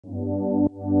The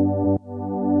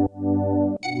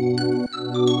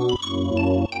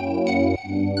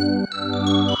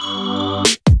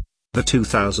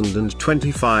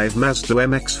 2025 Mazda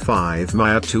MX-5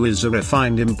 Miata is a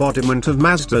refined embodiment of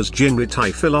Mazda's Jinba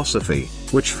Ittai philosophy,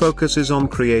 which focuses on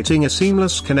creating a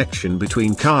seamless connection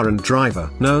between car and driver.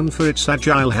 Known for its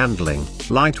agile handling,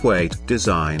 lightweight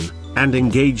design, and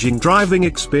engaging driving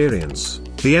experience,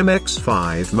 the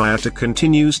MX-5 Miata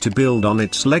continues to build on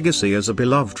its legacy as a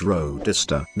beloved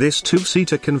roadster. This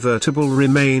two-seater convertible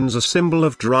remains a symbol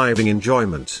of driving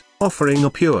enjoyment, offering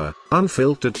a pure,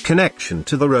 unfiltered connection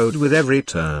to the road with every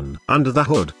turn. Under the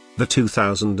hood, the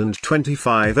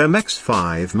 2025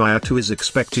 MX-5 Miata is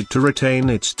expected to retain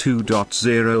its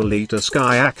 2.0-liter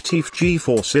SkyActiv-G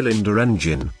four-cylinder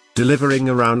engine, delivering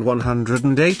around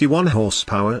 181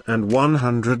 horsepower and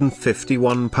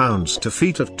 151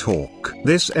 pounds-to-feet of torque.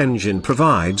 This engine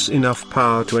provides enough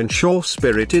power to ensure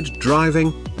spirited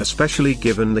driving, especially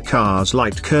given the car's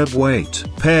light curb weight.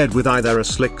 Paired with either a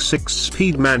slick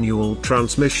 6-speed manual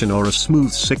transmission or a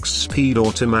smooth 6-speed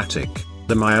automatic,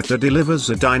 the Miata delivers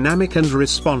a dynamic and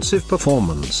responsive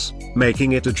performance,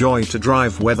 making it a joy to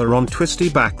drive whether on twisty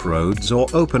backroads or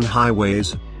open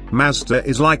highways. Mazda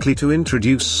is likely to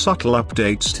introduce subtle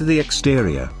updates to the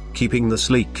exterior, keeping the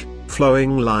sleek,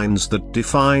 flowing lines that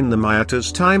define the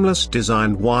Miata's timeless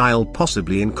design while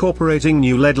possibly incorporating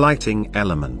new LED lighting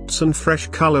elements and fresh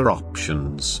color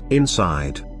options.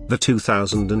 Inside, the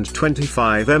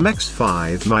 2025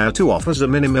 MX-5 Miata offers a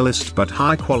minimalist but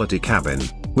high-quality cabin,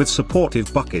 with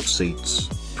supportive bucket seats,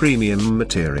 premium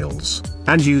materials,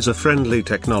 and user-friendly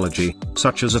technology,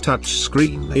 such as a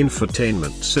touchscreen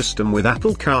infotainment system with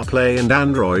Apple CarPlay and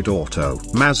Android Auto.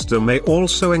 Mazda may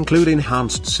also include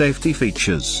enhanced safety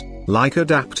features, like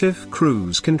adaptive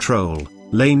cruise control,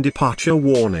 lane departure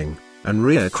warning, and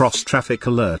rear cross-traffic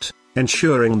alert,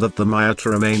 ensuring that the Miata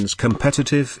remains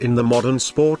competitive in the modern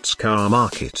sports car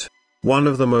market. One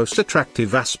of the most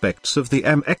attractive aspects of the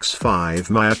MX-5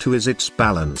 Miata is its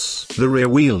balance. The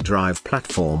rear-wheel drive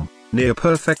platform,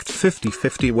 near-perfect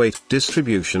 50-50 weight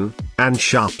distribution, and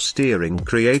sharp steering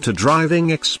create a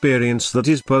driving experience that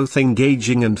is both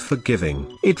engaging and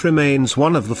forgiving. It remains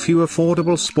one of the few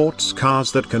affordable sports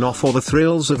cars that can offer the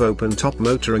thrills of open-top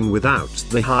motoring without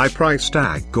the high price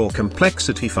tag or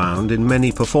complexity found in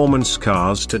many performance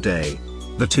cars today.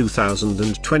 The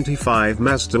 2025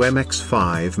 Mazda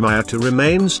MX-5 Miata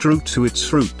remains true to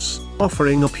its roots,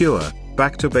 offering a pure,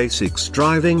 back-to-basics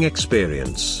driving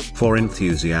experience. For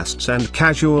enthusiasts and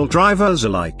casual drivers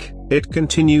alike, it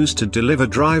continues to deliver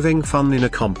driving fun in a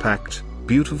compact,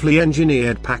 beautifully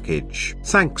engineered package.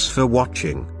 Thanks for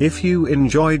watching. If you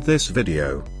enjoyed this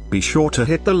video, be sure to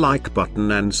hit the like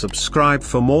button and subscribe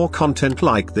for more content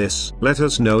like this. Let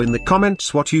us know in the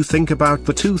comments what you think about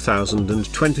the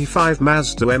 2025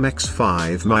 Mazda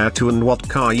MX-5 Miata and what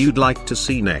car you'd like to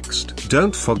see next.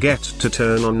 Don't forget to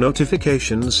turn on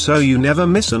notifications so you never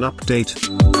miss an update.